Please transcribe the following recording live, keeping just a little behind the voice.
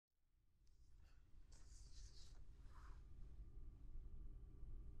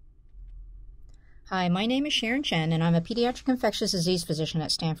Hi, my name is Sharon Chen, and I'm a pediatric infectious disease physician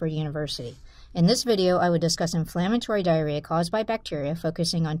at Stanford University. In this video, I would discuss inflammatory diarrhea caused by bacteria,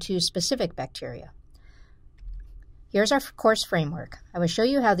 focusing on two specific bacteria. Here's our course framework. I will show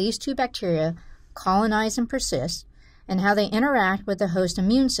you how these two bacteria colonize and persist, and how they interact with the host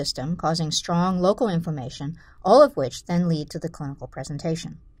immune system, causing strong local inflammation, all of which then lead to the clinical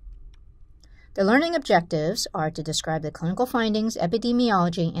presentation. The learning objectives are to describe the clinical findings,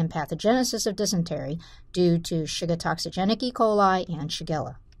 epidemiology, and pathogenesis of dysentery due to Shigella-toxigenic E. coli and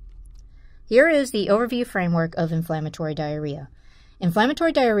Shigella. Here is the overview framework of inflammatory diarrhea.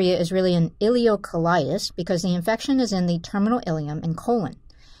 Inflammatory diarrhea is really an ileocolitis because the infection is in the terminal ileum and colon.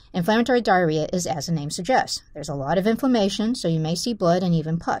 Inflammatory diarrhea is as the name suggests. There's a lot of inflammation, so you may see blood and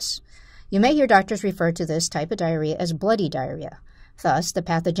even pus. You may hear doctors refer to this type of diarrhea as bloody diarrhea. Thus, the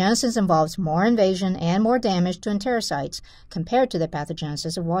pathogenesis involves more invasion and more damage to enterocytes compared to the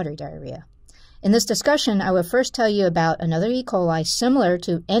pathogenesis of watery diarrhea. In this discussion, I will first tell you about another E. coli similar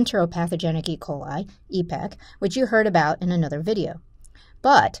to enteropathogenic E. coli, EPEC, which you heard about in another video.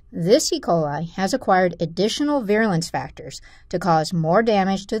 But this E. coli has acquired additional virulence factors to cause more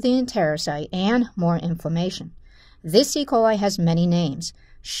damage to the enterocyte and more inflammation. This E. coli has many names.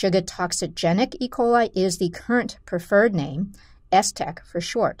 Shigella-toxigenic E. coli is the current preferred name, StEC for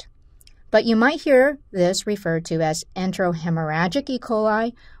short. But you might hear this referred to as enterohemorrhagic E.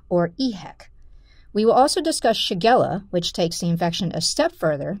 coli or EHEC. We will also discuss Shigella, which takes the infection a step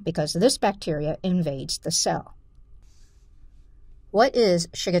further because this bacteria invades the cell. What is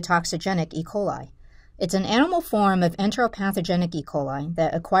Shigella-toxigenic E. coli? It's an animal form of enteropathogenic E. coli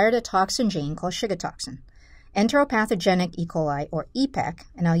that acquired a toxin gene called Shigella-toxin. Enteropathogenic E. coli, or EPEC,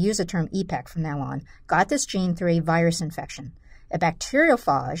 and I'll use the term EPEC from now on, got this gene through a virus infection. A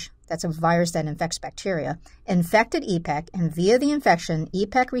bacteriophage, that's a virus that infects bacteria, infected EPEC, and via the infection,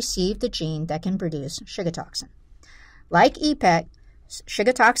 EPEC received the gene that can produce Shigella-toxin. Like EPEC,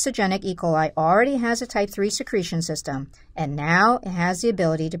 Shigella-toxigenic E. coli already has a type 3 secretion system, and now it has the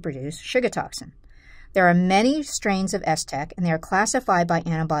ability to produce Shigella-toxin. There are many strains of StEC, and they are classified by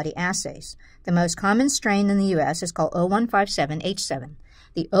antibody assays. The most common strain in the U.S. is called O157H7.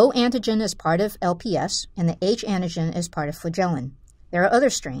 The O antigen is part of LPS, and the H antigen is part of flagellin. There are other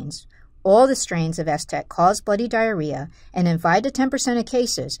strains. All the strains of StEC cause bloody diarrhea, and in 5 to 10% of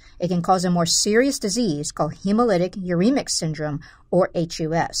cases, it can cause a more serious disease called hemolytic uremic syndrome, or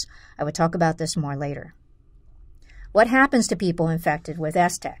HUS. I will talk about this more later. What happens to people infected with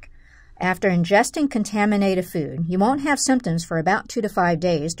StEC? After ingesting contaminated food, you won't have symptoms for about 2 to 5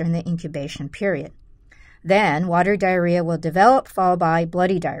 days during the incubation period. Then, watery diarrhea will develop, followed by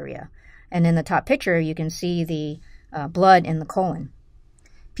bloody diarrhea. And in the top picture, you can see the blood in the colon.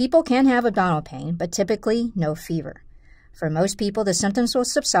 People can have abdominal pain, but typically no fever. For most people, the symptoms will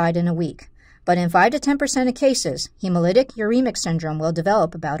subside in a week. But in 5 to 10% of cases, hemolytic uremic syndrome will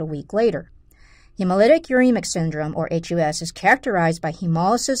develop about a week later. Hemolytic uremic syndrome, or HUS, is characterized by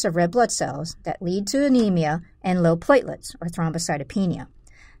hemolysis of red blood cells that lead to anemia and low platelets, or thrombocytopenia.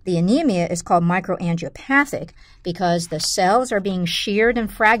 The anemia is called microangiopathic because the cells are being sheared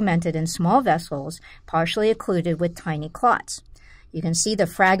and fragmented in small vessels, partially occluded with tiny clots. You can see the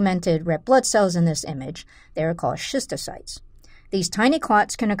fragmented red blood cells in this image. They are called schistocytes. These tiny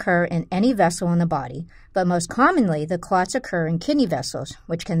clots can occur in any vessel in the body, but most commonly the clots occur in kidney vessels,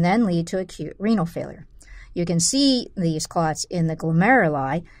 which can then lead to acute renal failure. You can see these clots in the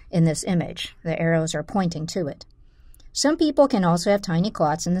glomeruli in this image. The arrows are pointing to it. Some people can also have tiny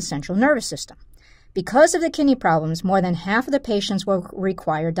clots in the central nervous system. Because of the kidney problems, more than half of the patients will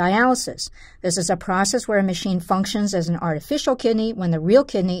require dialysis. This is a process where a machine functions as an artificial kidney when the real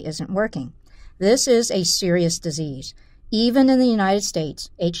kidney isn't working. This is a serious disease. Even in the United States,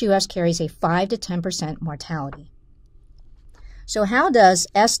 HUS carries a 5 to 10% mortality. So how does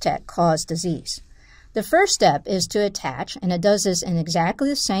StEC cause disease? The first step is to attach, and it does this in exactly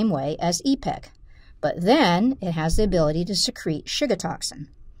the same way as EPEC. But then it has the ability to secrete Shigella-toxin.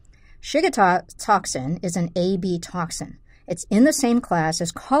 Shigella-toxin is an AB toxin. It's in the same class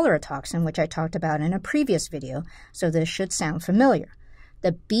as cholera toxin, which I talked about in a previous video, so this should sound familiar.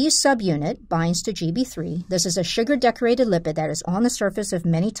 The B subunit binds to GB3. This is a sugar-decorated lipid that is on the surface of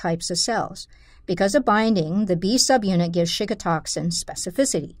many types of cells. Because of binding, the B subunit gives Shigella-toxin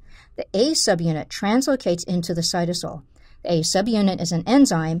specificity. The A subunit translocates into the cytosol. The A subunit is an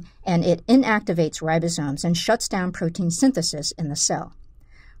enzyme, and it inactivates ribosomes and shuts down protein synthesis in the cell.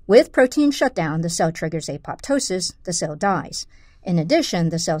 With protein shutdown, the cell triggers apoptosis, the cell dies. In addition,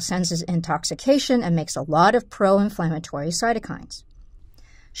 the cell senses intoxication and makes a lot of pro-inflammatory cytokines.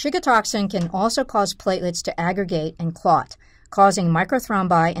 Shigella-toxin can also cause platelets to aggregate and clot, causing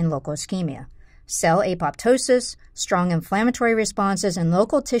microthrombi and local ischemia. Cell apoptosis, strong inflammatory responses, and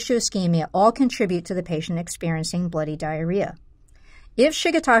local tissue ischemia all contribute to the patient experiencing bloody diarrhea. If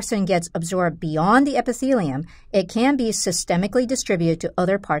Shigella toxin gets absorbed beyond the epithelium, it can be systemically distributed to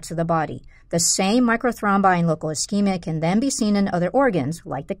other parts of the body. The same microthrombi and local ischemia can then be seen in other organs,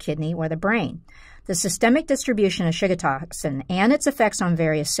 like the kidney or the brain. The systemic distribution of Shigella toxin and its effects on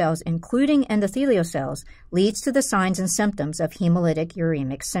various cells, including endothelial cells, leads to the signs and symptoms of hemolytic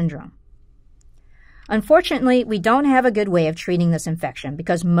uremic syndrome. Unfortunately, we don't have a good way of treating this infection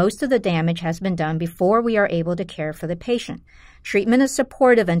because most of the damage has been done before we are able to care for the patient. Treatment is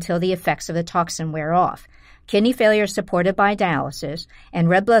supportive until the effects of the toxin wear off. Kidney failure is supported by dialysis, and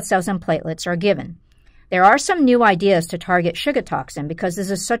red blood cells and platelets are given. There are some new ideas to target Shigella toxin because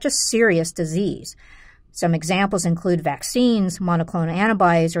this is such a serious disease. Some examples include vaccines, monoclonal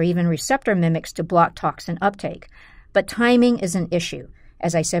antibodies, or even receptor mimics to block toxin uptake. But timing is an issue.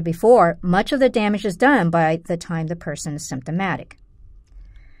 As I said before, much of the damage is done by the time the person is symptomatic.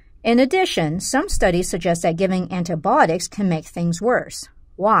 In addition, some studies suggest that giving antibiotics can make things worse.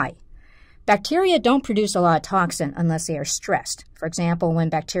 Why? Bacteria don't produce a lot of toxin unless they are stressed. For example, when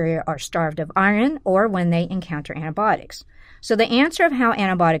bacteria are starved of iron or when they encounter antibiotics. So the answer of how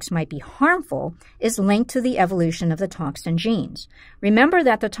antibiotics might be harmful is linked to the evolution of the toxin genes. Remember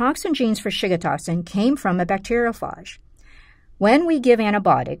that the toxin genes for Shigella toxin came from a bacteriophage. When we give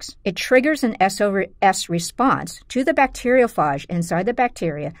antibiotics, it triggers an SOS response to the bacteriophage inside the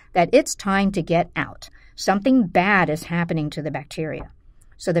bacteria that it's time to get out. Something bad is happening to the bacteria.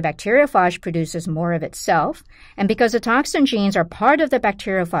 So the bacteriophage produces more of itself, and because the toxin genes are part of the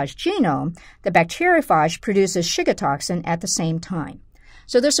bacteriophage genome, the bacteriophage produces Shigella toxin at the same time.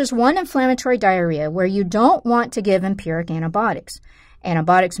 So this is one inflammatory diarrhea where you don't want to give empiric antibiotics.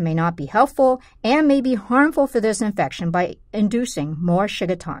 Antibiotics may not be helpful and may be harmful for this infection by inducing more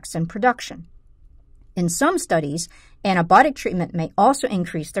Shigella toxin production. In some studies, antibiotic treatment may also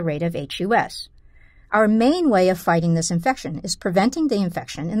increase the rate of HUS. Our main way of fighting this infection is preventing the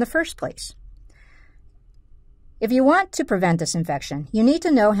infection in the first place. If you want to prevent this infection, you need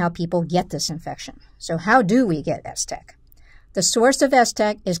to know how people get this infection. So how do we get StEC? The source of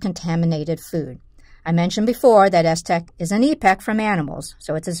StEC is contaminated food. I mentioned before that StEC is an EPEC from animals,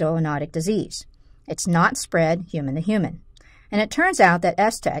 so it's a zoonotic disease. It's not spread human to human. And it turns out that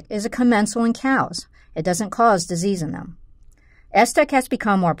StEC is a commensal in cows. It doesn't cause disease in them. StEC has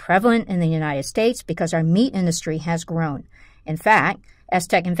become more prevalent in the United States because our meat industry has grown. In fact,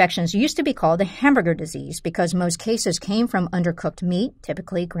 StEC infections used to be called the hamburger disease because most cases came from undercooked meat,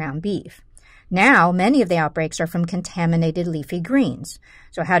 typically ground beef. Now, many of the outbreaks are from contaminated leafy greens.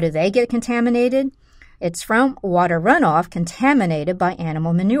 So how do they get contaminated? It's from water runoff contaminated by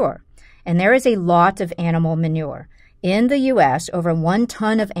animal manure. And there is a lot of animal manure. In the U.S., over 1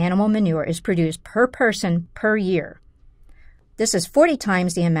 ton of animal manure is produced per person per year. This is 40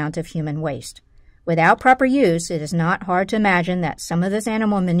 times the amount of human waste. Without proper use, it is not hard to imagine that some of this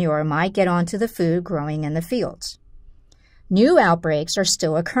animal manure might get onto the food growing in the fields. New outbreaks are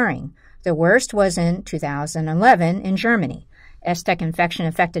still occurring. The worst was in 2011 in Germany. StEC infection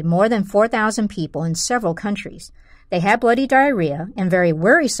affected more than 4,000 people in several countries. They had bloody diarrhea, and very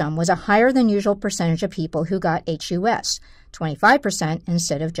worrisome was a higher than usual percentage of people who got HUS, 25%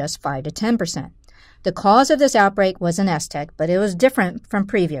 instead of just 5 to 10%. The cause of this outbreak was an StEC, but it was different from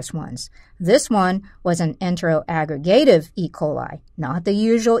previous ones. This one was an enteroaggregative E. coli, not the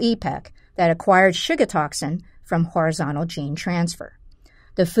usual EPEC, that acquired Shigella toxin from horizontal gene transfer.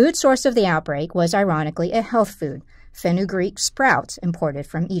 The food source of the outbreak was ironically a health food, fenugreek sprouts imported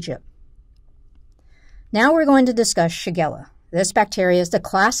from Egypt. Now we're going to discuss Shigella. This bacteria is the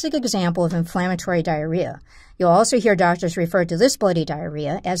classic example of inflammatory diarrhea. You'll also hear doctors refer to this bloody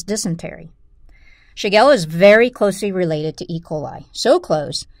diarrhea as dysentery. Shigella is very closely related to E. coli, so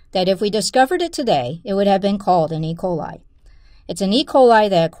close that if we discovered it today, it would have been called an E. coli. It's an E. coli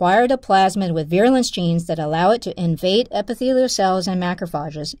that acquired a plasmid with virulence genes that allow it to invade epithelial cells and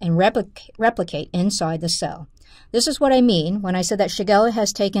macrophages and replicate inside the cell. This is what I mean when I said that Shigella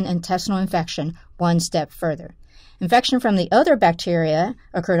has taken intestinal infection one step further. Infection from the other bacteria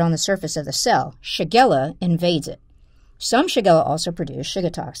occurred on the surface of the cell. Shigella invades it. Some Shigella also produce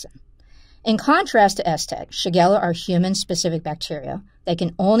Shigella toxin. In contrast to StEC, Shigella are human-specific bacteria. They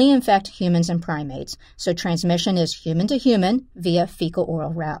can only infect humans and primates, so transmission is human to human via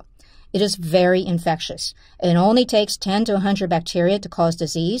fecal-oral route. It is very infectious. It only takes 10 to 100 bacteria to cause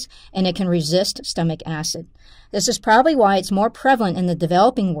disease, and it can resist stomach acid. This is probably why it's more prevalent in the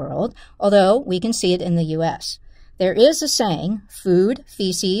developing world, although we can see it in the U.S. There is a saying, food,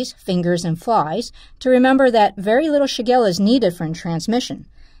 feces, fingers, and flies, to remember that very little Shigella is needed for transmission.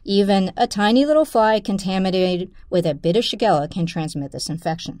 Even a tiny little fly contaminated with a bit of Shigella can transmit this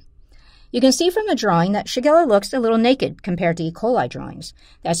infection. You can see from the drawing that Shigella looks a little naked compared to E. coli drawings.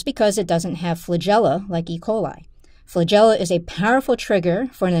 That's because it doesn't have flagella like E. coli. Flagella is a powerful trigger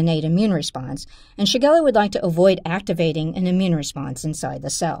for an innate immune response, and Shigella would like to avoid activating an immune response inside the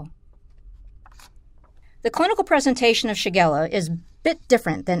cell. The clinical presentation of Shigella is a bit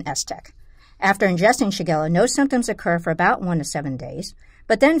different than StEC. After ingesting Shigella, no symptoms occur for about 1 to 7 days,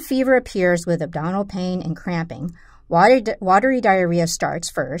 but then fever appears with abdominal pain and cramping. Watery diarrhea starts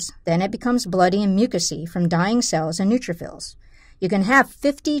first, then it becomes bloody and mucousy from dying cells and neutrophils. You can have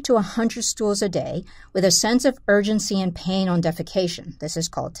 50 to 100 stools a day with a sense of urgency and pain on defecation. This is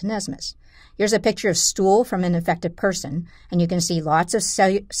called tenesmus. Here's a picture of stool from an infected person, and you can see lots of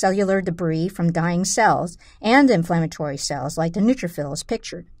cellular debris from dying cells and inflammatory cells like the neutrophils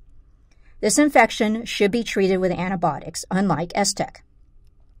pictured. This infection should be treated with antibiotics, unlike StEC.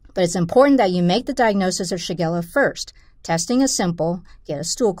 But it's important that you make the diagnosis of Shigella first. Testing is simple. Get a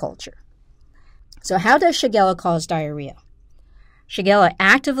stool culture. So how does Shigella cause diarrhea? Shigella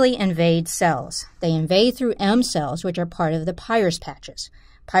actively invades cells. They invade through M cells, which are part of the Peyer's patches.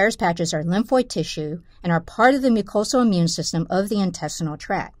 Peyer's patches are lymphoid tissue and are part of the mucosal immune system of the intestinal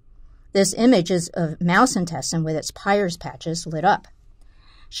tract. This image is of mouse intestine with its Peyer's patches lit up.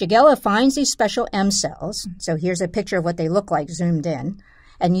 Shigella finds these special M cells, so here's a picture of what they look like zoomed in,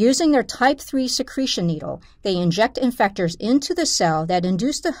 and using their type 3 secretion needle, they inject infectors into the cell that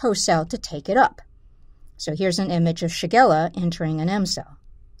induce the host cell to take it up. So here's an image of Shigella entering an M cell.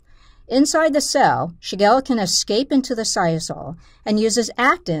 Inside the cell, Shigella can escape into the cytosol and uses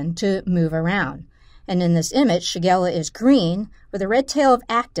actin to move around. And in this image, Shigella is green with a red tail of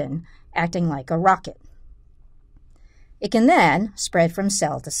actin acting like a rocket. It can then spread from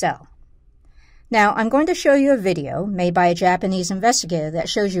cell to cell. Now, I'm going to show you a video made by a Japanese investigator that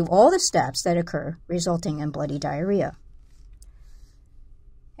shows you all the steps that occur resulting in bloody diarrhea.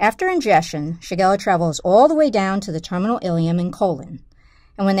 After ingestion, Shigella travels all the way down to the terminal ileum and colon.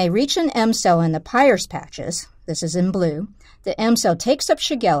 And when they reach an M cell in the Peyer's patches, this is in blue, the M cell takes up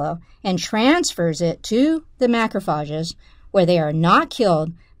Shigella and transfers it to the macrophages where they are not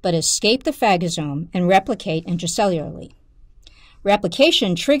killed but escape the phagosome and replicate intracellularly.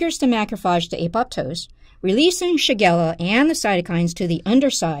 Replication triggers the macrophage to apoptose, releasing Shigella and the cytokines to the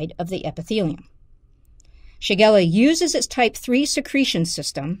underside of the epithelium. Shigella uses its type 3 secretion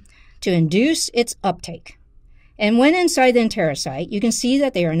system to induce its uptake. And when inside the enterocyte, you can see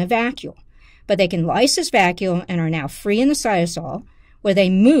that they are in a vacuole, but they can lyse this vacuole and are now free in the cytosol, where they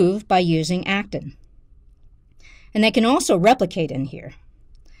move by using actin. And they can also replicate in here.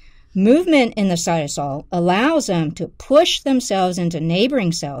 Movement in the cytosol allows them to push themselves into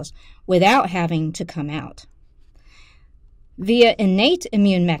neighboring cells without having to come out. Via innate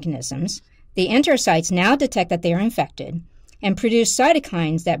immune mechanisms, the enterocytes now detect that they are infected and produce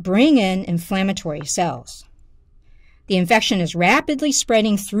cytokines that bring in inflammatory cells. The infection is rapidly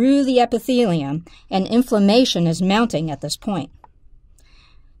spreading through the epithelium, and inflammation is mounting at this point.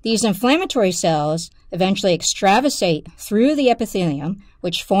 These inflammatory cells eventually extravasate through the epithelium,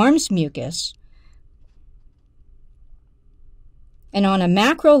 which forms mucus. And on a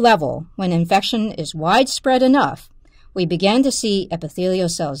macro level, when infection is widespread enough, we begin to see epithelial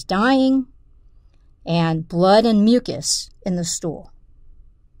cells dying and blood and mucus in the stool.